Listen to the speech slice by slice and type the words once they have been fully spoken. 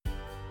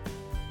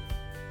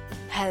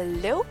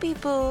Hello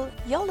people,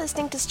 you're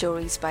listening to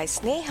Stories by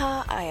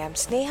Sneha. I am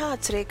Sneha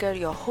Atsrekar,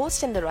 your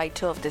host and the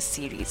writer of this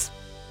series.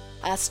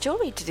 Our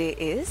story today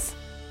is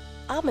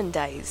Almond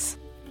Eyes.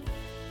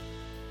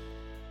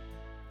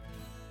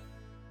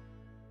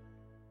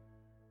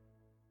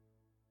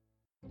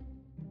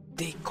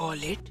 They call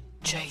it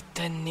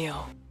Chaitanya.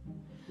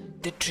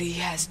 The tree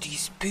has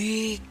these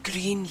big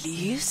green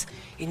leaves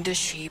in the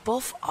shape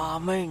of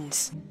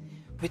almonds,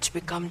 which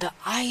become the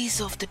eyes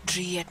of the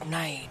tree at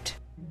night.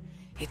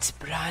 Its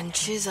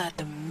branches are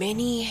the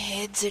many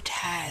heads it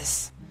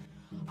has.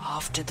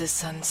 After the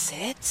sun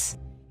sets,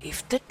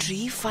 if the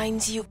tree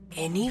finds you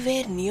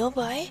anywhere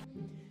nearby,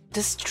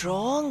 the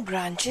strong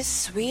branches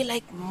sway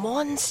like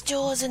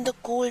monsters in the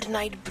cold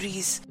night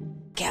breeze,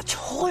 catch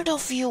hold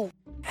of you,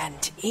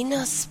 and in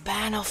a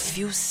span of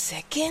few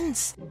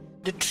seconds,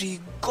 the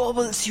tree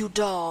gobbles you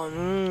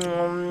down.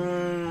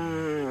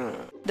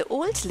 The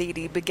old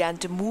lady began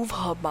to move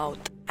her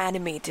mouth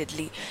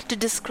animatedly to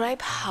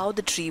describe how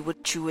the tree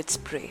would chew its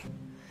prey.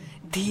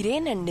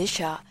 Dhiren and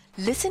Nisha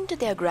listened to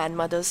their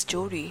grandmother's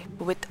story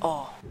with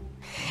awe.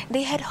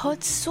 They had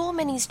heard so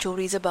many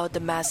stories about the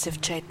massive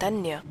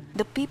Chaitanya,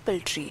 the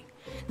peepal tree,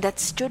 that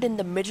stood in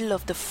the middle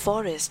of the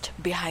forest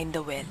behind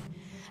the well.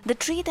 The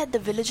tree that the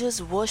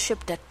villagers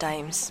worshipped at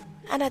times,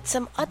 and at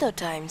some other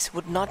times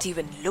would not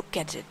even look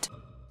at it.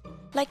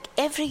 Like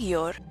every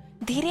year,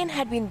 Dhiren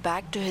had been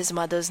back to his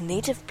mother's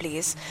native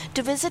place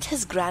to visit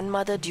his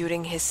grandmother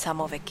during his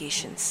summer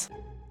vacations.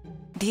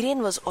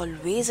 Dhiren was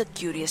always a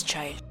curious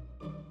child.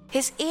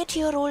 His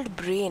 8-year-old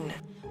brain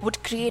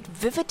would create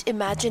vivid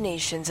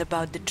imaginations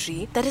about the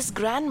tree that his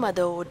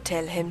grandmother would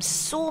tell him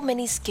so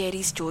many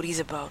scary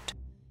stories about.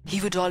 He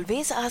would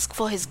always ask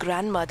for his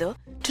grandmother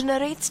to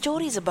narrate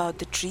stories about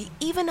the tree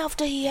even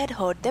after he had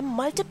heard them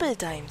multiple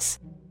times.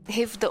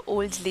 If the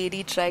old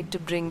lady tried to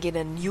bring in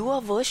a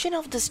newer version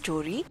of the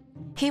story,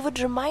 he would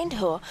remind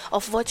her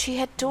of what she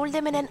had told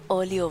them in an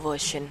earlier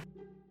version.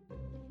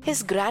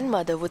 His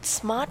grandmother would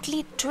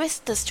smartly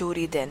twist the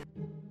story then.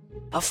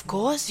 Of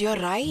course, you're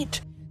right.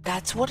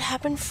 That's what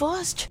happened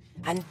first.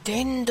 And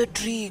then the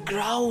tree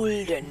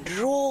growled and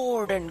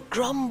roared and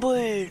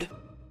grumbled.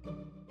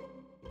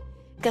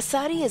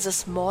 Kasari is a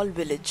small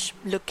village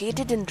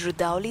located in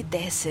Rudauli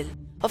Tehsil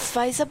of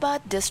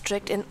Faizabad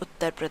district in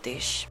Uttar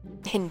Pradesh,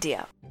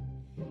 India.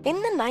 In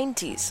the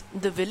 90s,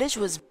 the village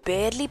was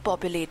barely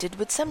populated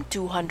with some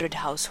 200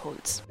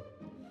 households.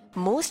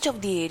 Most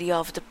of the area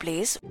of the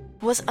place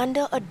was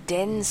under a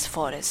dense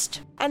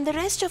forest, and the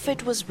rest of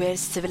it was where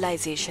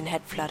civilization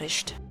had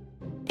flourished.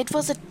 It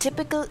was a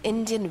typical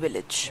Indian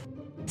village,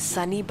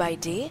 sunny by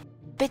day,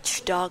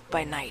 pitch dark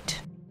by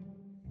night.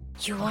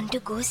 You want to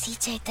go see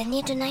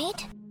Chaitanya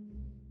tonight?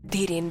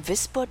 Dhiren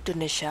whispered to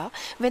Nisha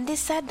when they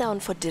sat down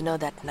for dinner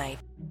that night.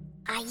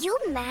 Are you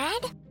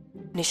mad?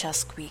 Nisha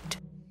squeaked.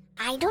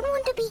 I don't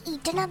want to be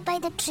eaten up by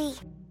the tree.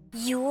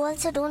 You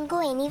also don't go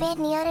anywhere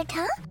near it,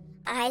 huh?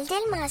 I'll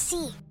tell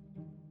Masi.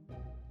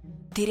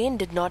 Dhiren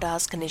did not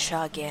ask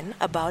Nisha again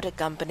about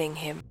accompanying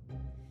him,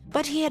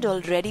 but he had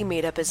already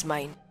made up his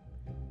mind.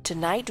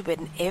 Tonight,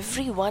 when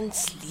everyone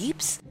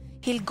sleeps,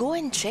 he'll go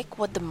and check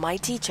what the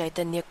mighty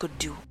Chaitanya could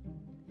do.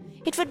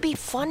 It would be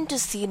fun to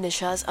see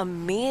Nisha's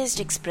amazed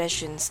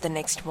expressions the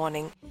next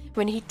morning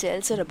when he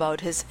tells her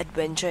about his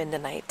adventure in the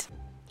night,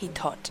 he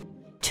thought.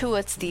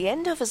 Towards the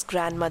end of his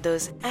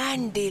grandmother's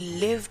 "and they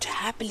lived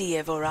happily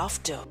ever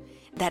after"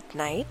 that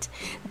night,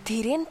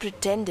 Dhiren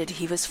pretended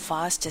he was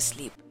fast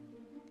asleep.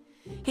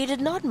 He did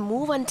not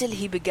move until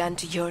he began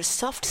to hear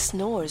soft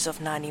snores of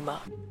Nanima.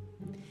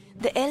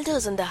 The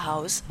elders in the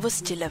house were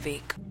still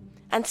awake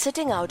and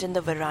sitting out in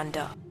the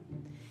veranda.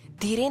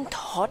 Dhiren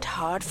thought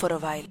hard for a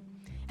while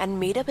and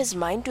made up his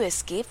mind to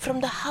escape from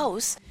the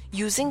house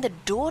using the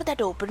door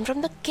that opened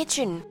from the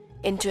kitchen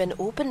into an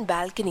open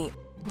balcony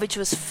which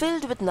was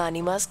filled with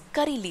Nanima's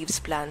curry leaves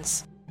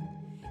plants.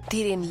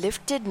 Dhiren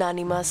lifted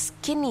Nanima's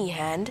skinny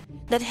hand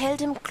that held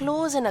him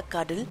close in a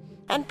cuddle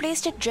and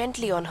placed it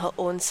gently on her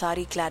own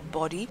sari-clad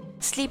body,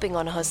 sleeping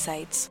on her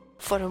sides.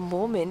 For a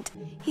moment,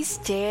 he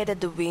stared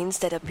at the veins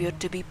that appeared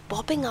to be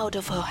popping out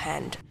of her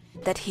hand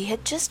that he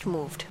had just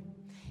moved.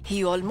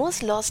 He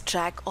almost lost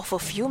track of a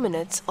few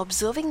minutes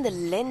observing the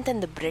length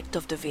and the breadth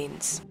of the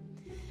veins.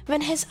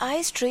 When his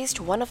eyes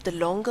traced one of the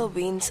longer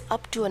veins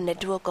up to a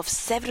network of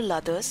several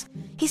others,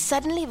 he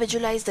suddenly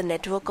visualized the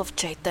network of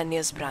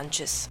Chaitanya's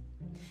branches.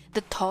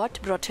 The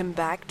thought brought him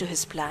back to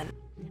his plan,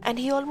 and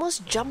he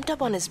almost jumped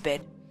up on his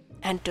bed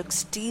and took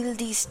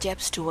stealthy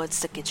steps towards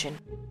the kitchen.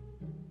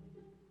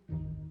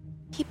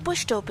 He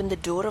pushed open the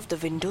door of the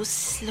window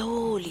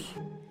slowly,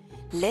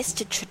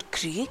 lest it should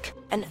creak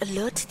and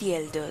alert the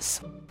elders.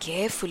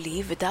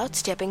 Carefully, without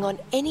stepping on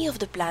any of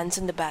the plants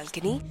in the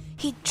balcony,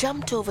 he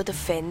jumped over the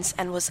fence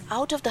and was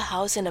out of the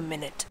house in a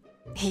minute.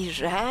 He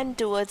ran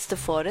towards the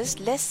forest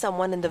lest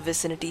someone in the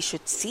vicinity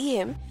should see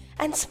him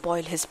and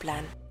spoil his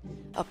plan.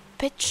 A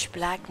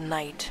pitch-black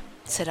night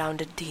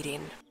surrounded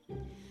Dhiren.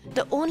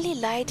 The only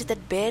light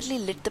that barely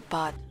lit the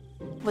path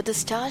were the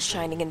stars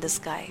shining in the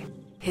sky.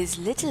 His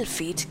little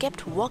feet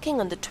kept walking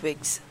on the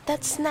twigs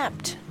that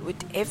snapped with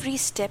every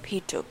step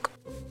he took.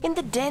 In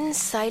the dense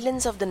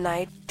silence of the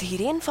night,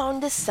 Dhiren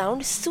found this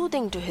sound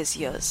soothing to his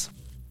ears.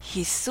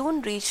 He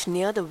soon reached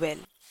near the well,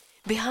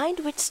 behind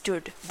which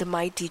stood the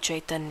mighty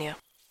Chaitanya.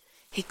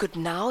 He could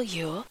now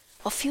hear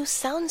a few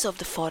sounds of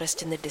the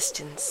forest in the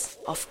distance,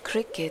 of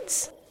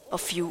crickets, a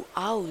few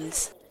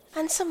owls,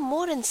 and some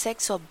more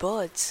insects or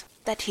birds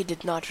that he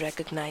did not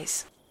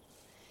recognize.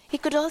 He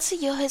could also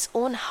hear his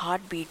own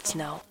heartbeats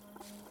now.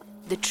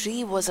 The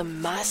tree was a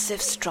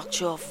massive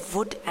structure of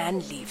wood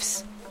and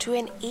leaves. To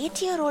an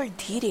 8-year-old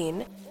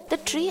Dhiren, the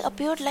tree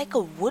appeared like a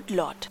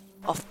woodlot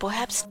of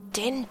perhaps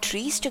 10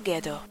 trees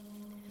together.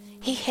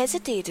 He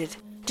hesitated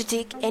to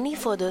take any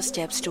further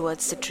steps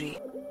towards the tree.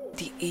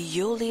 The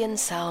aeolian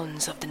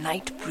sounds of the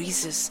night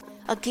breezes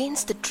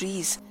against the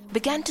trees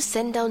began to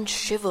send down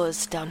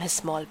shivers down his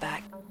small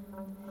back.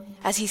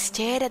 As he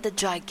stared at the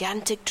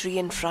gigantic tree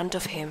in front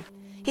of him,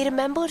 he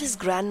remembered his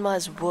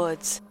grandma's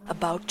words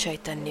about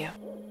Chaitanya.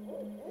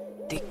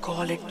 They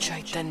call it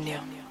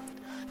Chaitanya.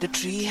 The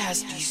tree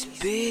has these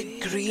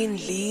big green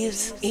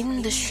leaves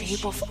in the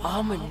shape of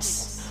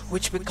almonds,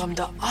 which become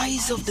the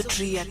eyes of the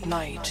tree at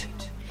night.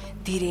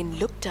 Dhiren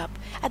looked up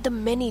at the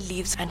many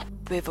leaves and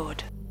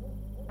quivered.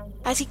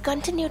 As he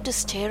continued to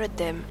stare at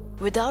them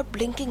without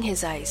blinking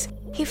his eyes,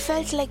 he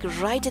felt like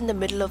right in the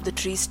middle of the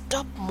tree's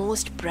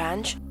topmost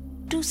branch,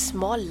 2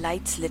 small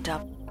lights lit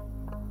up.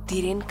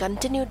 Dhiren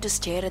continued to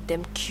stare at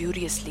them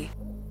curiously.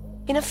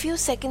 In a few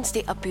seconds,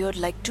 they appeared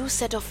like 2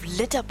 sets of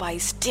lit-up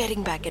eyes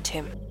staring back at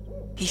him.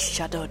 He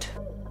shuddered.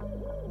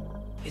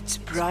 Its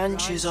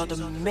branches are the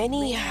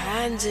many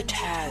hands it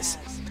has.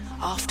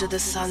 After the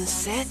sun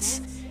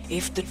sets,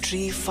 if the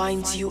tree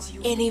finds you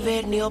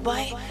anywhere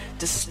nearby,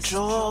 the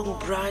strong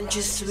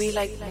branches sway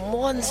like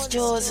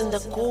monsters in the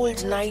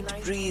cold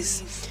night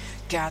breeze,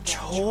 catch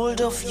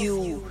hold of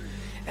you,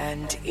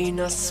 and in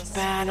a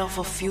span of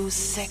a few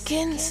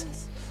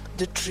seconds,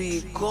 the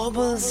tree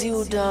gobbles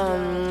you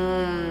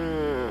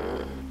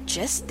down.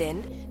 Just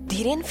then,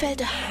 Dhiren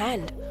felt a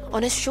hand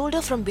on his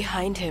shoulder from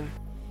behind him.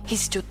 He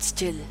stood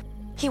still.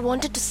 He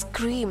wanted to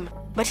scream,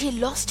 but he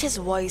lost his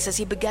voice as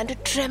he began to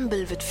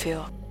tremble with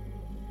fear.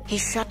 He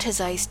shut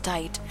his eyes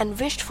tight and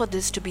wished for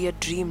this to be a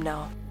dream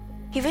now.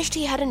 He wished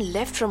he hadn't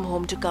left from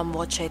home to come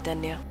watch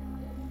Chaitanya.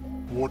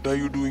 "What are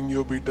you doing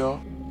here, beta?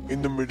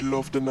 In the middle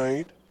of the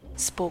night?"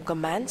 spoke a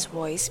man's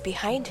voice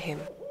behind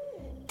him.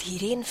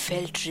 Dhiren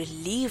felt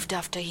relieved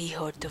after he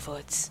heard the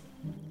words.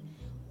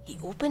 He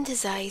opened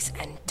his eyes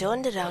and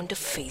turned around to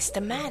face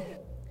the man.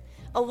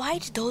 A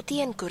white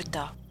dhoti and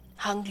kurta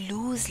hung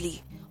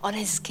loosely on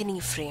his skinny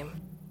frame.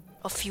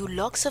 A few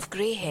locks of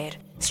grey hair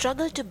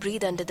struggled to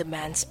breathe under the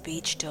man's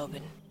beige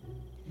turban.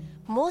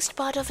 Most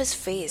part of his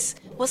face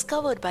was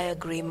covered by a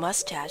grey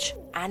mustache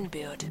and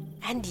beard,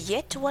 and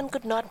yet one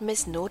could not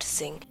miss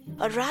noticing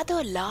a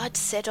rather large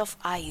set of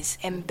eyes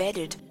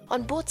embedded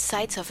on both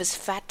sides of his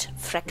fat,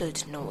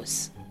 freckled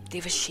nose. They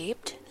were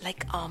shaped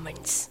like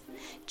almonds,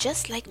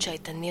 just like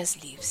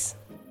Chaitanya's leaves.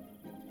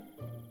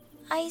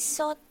 I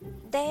saw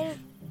there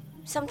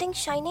something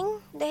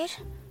shining there,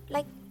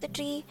 like the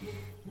tree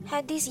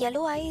had these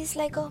yellow eyes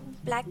like a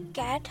black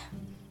cat.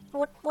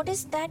 What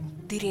is that?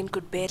 Dhiren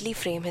could barely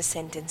frame his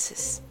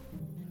sentences.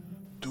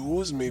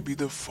 "Those may be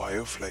the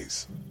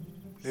fireflies.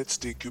 Let's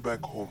take you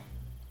back home."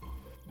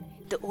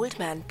 The old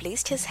man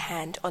placed his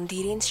hand on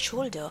Dhiren's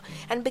shoulder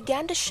and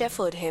began to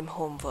shepherd him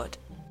homeward.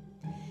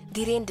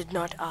 Dhiren did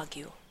not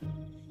argue.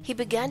 He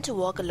began to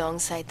walk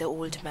alongside the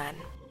old man,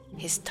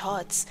 his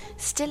thoughts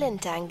still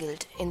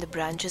entangled in the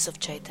branches of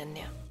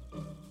Chaitanya.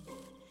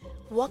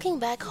 Walking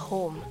back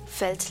home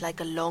felt like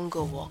a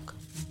longer walk.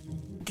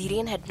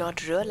 Dhiren had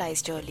not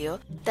realized earlier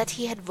that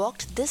he had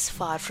walked this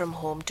far from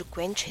home to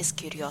quench his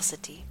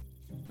curiosity.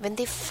 When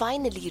they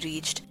finally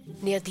reached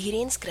near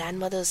Dhiren's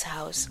grandmother's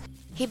house,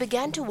 he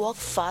began to walk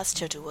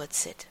faster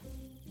towards it.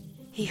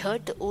 He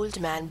heard the old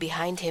man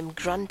behind him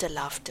grunt a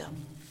laughter.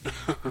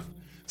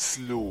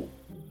 "Slow.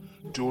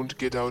 Don't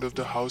get out of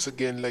the house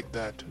again like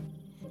that."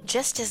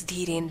 Just as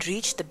Dhiren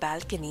reached the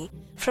balcony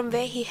from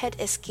where he had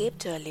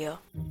escaped earlier,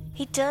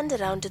 he turned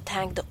around to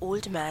thank the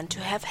old man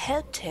to have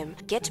helped him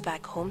get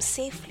back home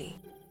safely.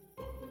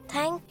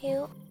 Thank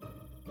you.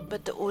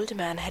 But the old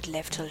man had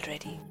left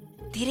already.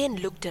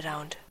 Dhiren looked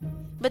around,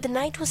 but the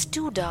night was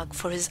too dark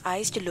for his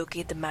eyes to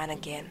locate the man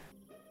again.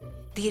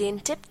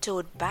 Dhiren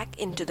tiptoed back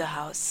into the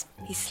house.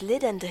 He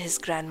slid under his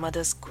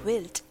grandmother's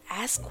quilt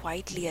as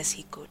quietly as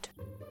he could.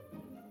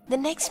 The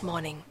next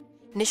morning,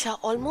 Nisha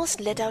almost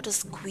let out a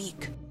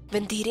squeak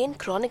when Dhiren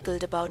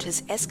chronicled about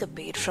his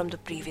escapade from the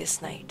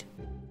previous night.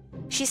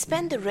 She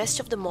spent the rest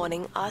of the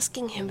morning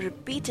asking him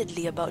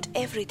repeatedly about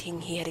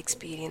everything he had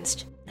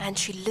experienced, and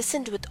she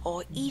listened with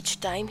awe each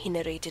time he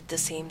narrated the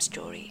same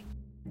story.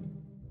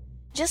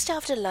 Just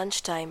after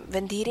lunchtime,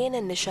 when Dhiren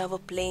and Nisha were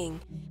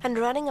playing and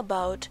running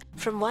about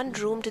from one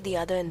room to the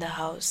other in the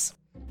house,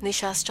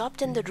 Nisha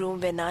stopped in the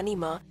room where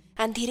Nanima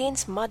and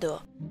Dhiren's mother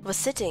were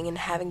sitting and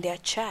having their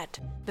chat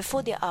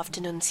before their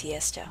afternoon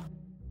siesta.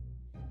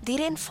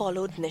 Dhiren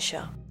followed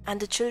Nisha and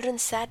the children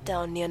sat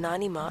down near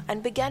Nanima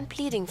and began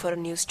pleading for a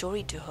new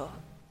story to her.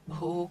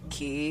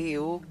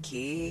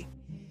 Okay.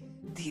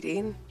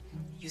 Dhiren,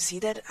 you see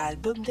that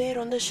album there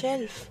on the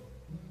shelf?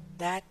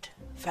 That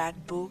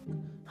fat book?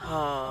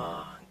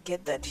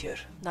 Get that here,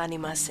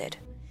 Nanima said,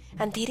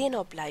 and Dhiren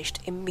obliged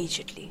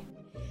immediately.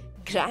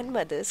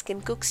 Grandmothers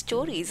can cook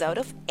stories out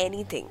of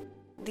anything.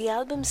 The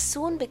album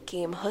soon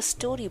became her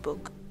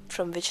storybook,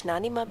 from which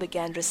Nanima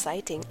began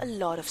reciting a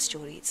lot of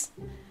stories.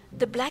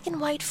 The black and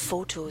white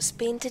photos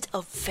painted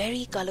a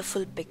very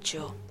colorful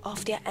picture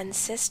of their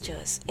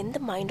ancestors in the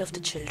mind of the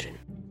children,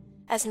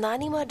 as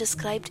Nanima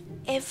described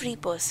every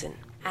person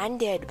and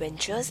their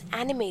adventures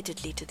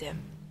animatedly to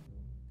them.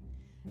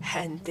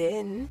 And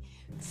then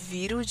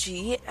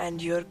Viruji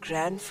and your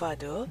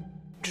grandfather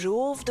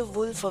drove the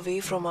wolf away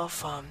from our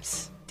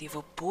farms. They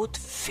were both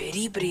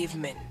very brave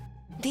men.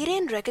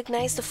 Dhiren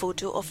recognized the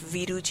photo of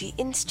Viruji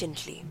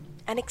instantly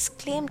and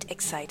exclaimed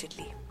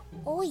excitedly,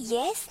 Oh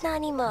yes,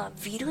 Nanima,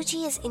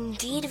 Viruji is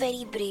indeed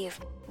very brave.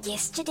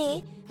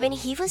 Yesterday, when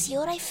he was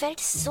here, I felt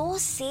so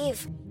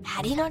safe.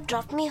 Had he not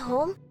dropped me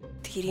home?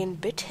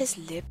 Dhiren bit his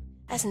lip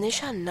as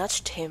Nisha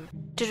nudged him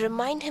to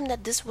remind him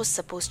that this was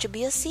supposed to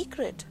be a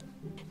secret.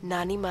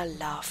 Nanima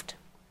laughed.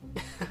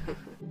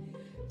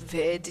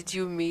 Where did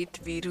you meet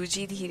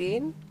Viruji,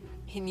 Dhiren?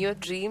 In your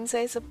dreams,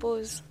 I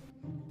suppose.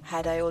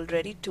 Had I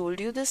already told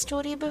you this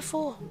story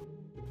before?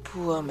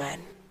 Poor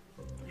man.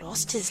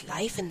 Lost his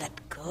life in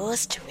that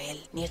cursed well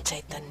near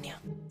Chaitanya.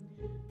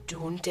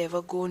 Don't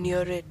ever go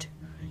near it.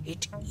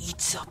 It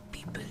eats up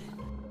people.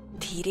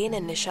 Dhiren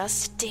and Nisha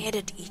stared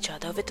at each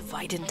other with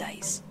widened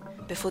eyes.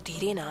 Before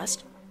Dhiren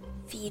asked,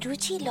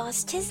 Viruji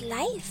lost his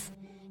life.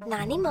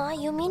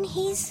 Nanima, you mean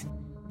he's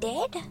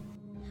dead?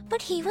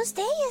 But he was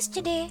there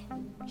yesterday.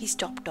 He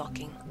stopped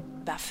talking,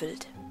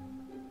 baffled.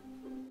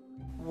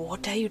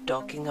 What are you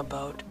talking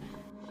about?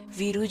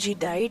 Viruji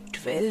died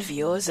 12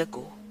 years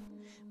ago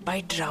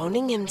by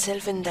drowning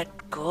himself in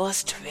that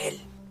cursed well.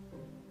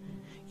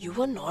 You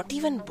were not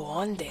even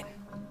born then.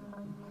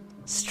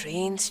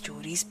 Strange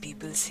stories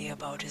people say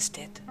about his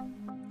death.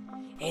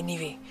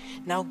 Anyway,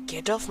 now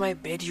get off my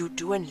bed, you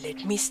two, and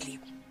let me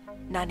sleep,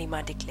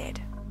 Nanima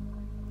declared.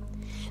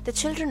 The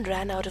children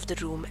ran out of the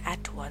room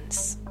at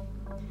once.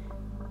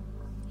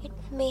 It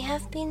may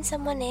have been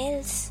someone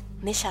else.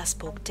 Nisha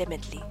spoke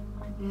timidly.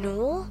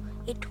 No,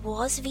 it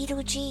was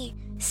Viruji.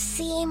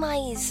 Same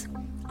eyes.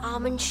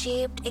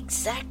 Almond-shaped,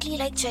 exactly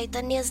like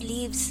Chaitanya's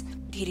leaves.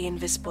 Dhiren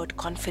whispered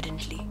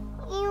confidently.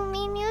 You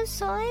mean you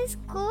saw his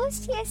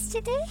ghost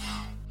yesterday?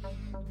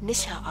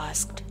 Nisha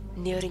asked,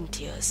 nearing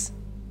tears.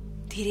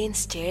 Dhiren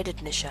stared at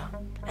Nisha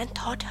and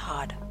thought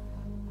hard.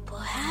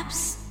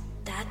 Perhaps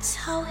that's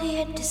how he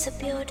had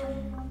disappeared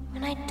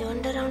when I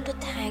turned around to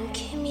thank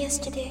him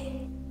yesterday.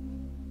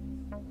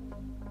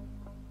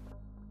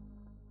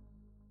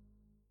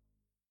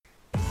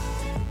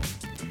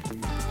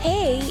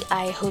 Hey,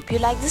 I hope you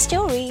like the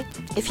story.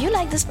 If you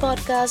like this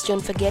podcast, don't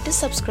forget to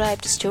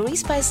subscribe to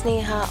Stories by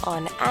Sneha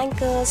on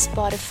Anchor,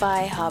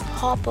 Spotify,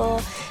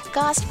 Hubhopper,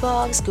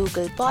 Castbox,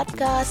 Google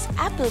Podcasts,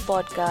 Apple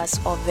Podcasts,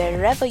 or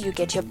wherever you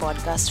get your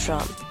podcasts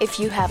from. If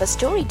you have a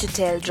story to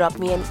tell, drop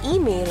me an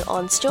email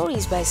on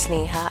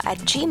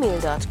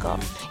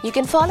storiesbysneha@gmail.com. You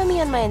can follow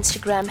me on my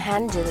Instagram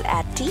handle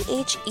at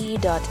the.agatist.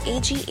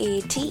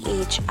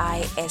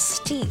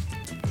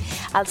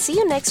 I'll see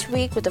you next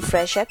week with a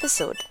fresh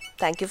episode.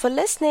 Thank you for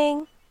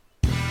listening.